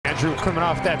Drew, coming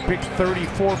off that big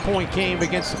 34-point game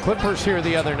against the Clippers here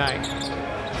the other night.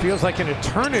 Feels like an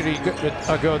eternity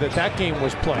ago that game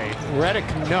was played. Redick,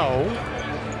 no.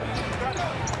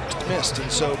 Missed,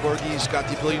 and so Borghi's got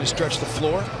the ability to stretch the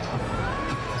floor.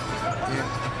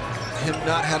 And him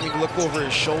not having to look over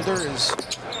his shoulder is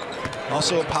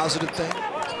also a positive thing.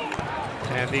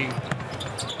 And the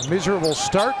miserable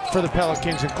start for the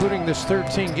Pelicans, including this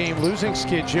 13-game losing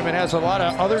skid, Jim. It has a lot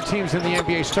of other teams in the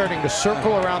NBA starting to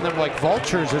circle around them like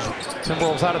vultures as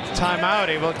Timberwolves out of the timeout,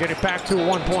 able to get it back to a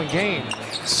one-point game.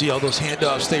 See all those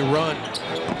handoffs they run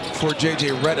for J.J.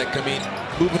 Redick. I mean,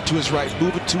 moving to his right,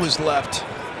 moving to his left.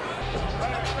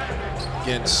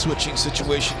 Again, switching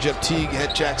situation. Jeff Teague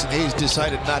had Jackson Hayes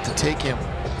decided not to take him.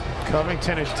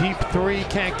 Covington, a deep three,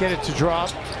 can't get it to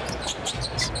drop.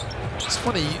 It's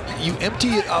funny, you empty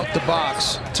it out the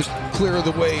box to clear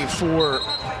the way for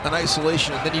an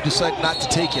isolation, and then you decide not to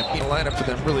take him. The lineup for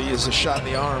them really is a shot in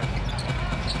the arm.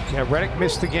 Yeah, Redick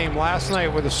missed the game last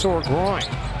night with a sore groin.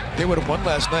 They would have won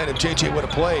last night if JJ would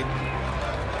have played.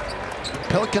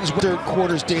 Pelicans third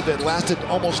quarters, Dave, that lasted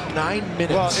almost 9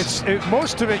 minutes. Well,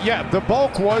 most of it, yeah, the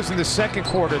bulk was in the second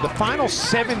quarter. The final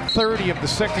 7:30 of the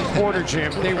second quarter,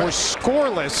 Jim, they were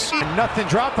scoreless and nothing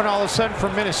dropping all of a sudden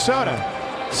from Minnesota.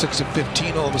 6 of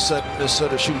 15, all of a sudden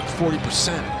Minnesota shooting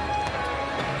 40%.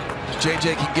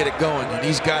 JJ can get it going, and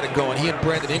he's got it going. He and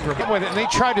Brandon Ingram. And they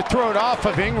tried to throw it off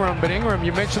of Ingram, but Ingram,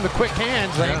 you mentioned the quick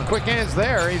hands. Yeah. Quick hands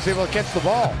there. He's able to catch the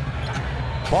ball.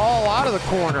 Ball out of the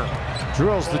corner.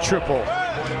 Drills the triple.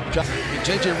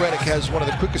 J.J. Redick has one of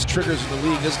the quickest triggers in the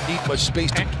league. Doesn't need much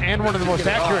space to and one of the most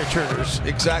accurate triggers.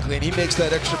 Exactly, and he makes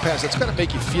that extra pass. That's got to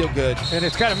make you feel good. And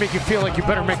it's got to make you feel like you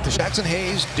better make the shot. Jackson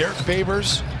Hayes, Derek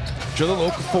Favors, Jahlil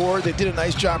Okafor. They did a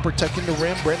nice job protecting the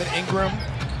rim. Brandon Ingram,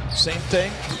 same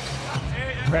thing.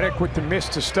 Redick with the miss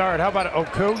to start. How about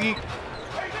Okogie?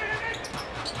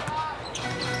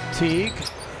 Teague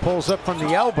pulls up from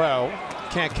the elbow.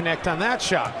 Can't connect on that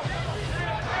shot.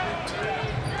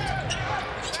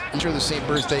 The same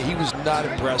birthday, he was not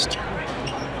impressed.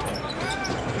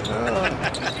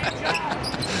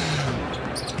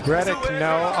 Redick,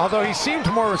 no. Although he seemed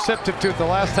more receptive to it the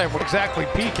last time, exactly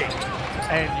peaking.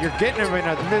 And you're getting him in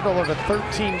the middle of a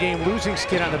 13-game losing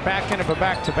skid on the back end of a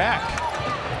back-to-back.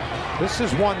 This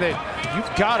is one that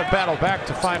you've got to battle back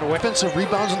to find a way. Offensive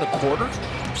rebounds in the quarter?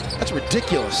 That's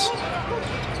ridiculous.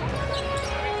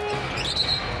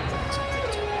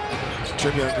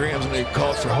 Trevion Graham's going to be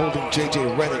called for holding J.J.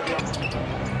 Redick.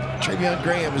 Trevion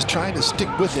Graham is trying to stick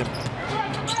with him.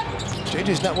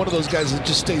 J.J.'s not one of those guys that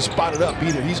just stays spotted up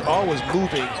either. He's always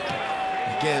moving.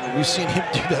 Again, we've seen him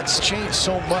do that. It's changed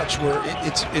so much where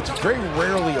it's very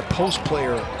rarely a post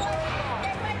player.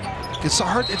 It's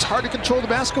hard to control the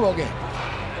basketball game.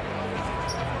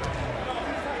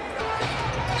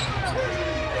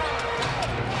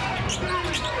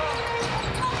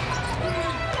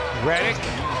 Redick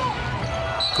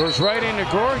goes right into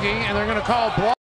Gorgie, and they're going to call block.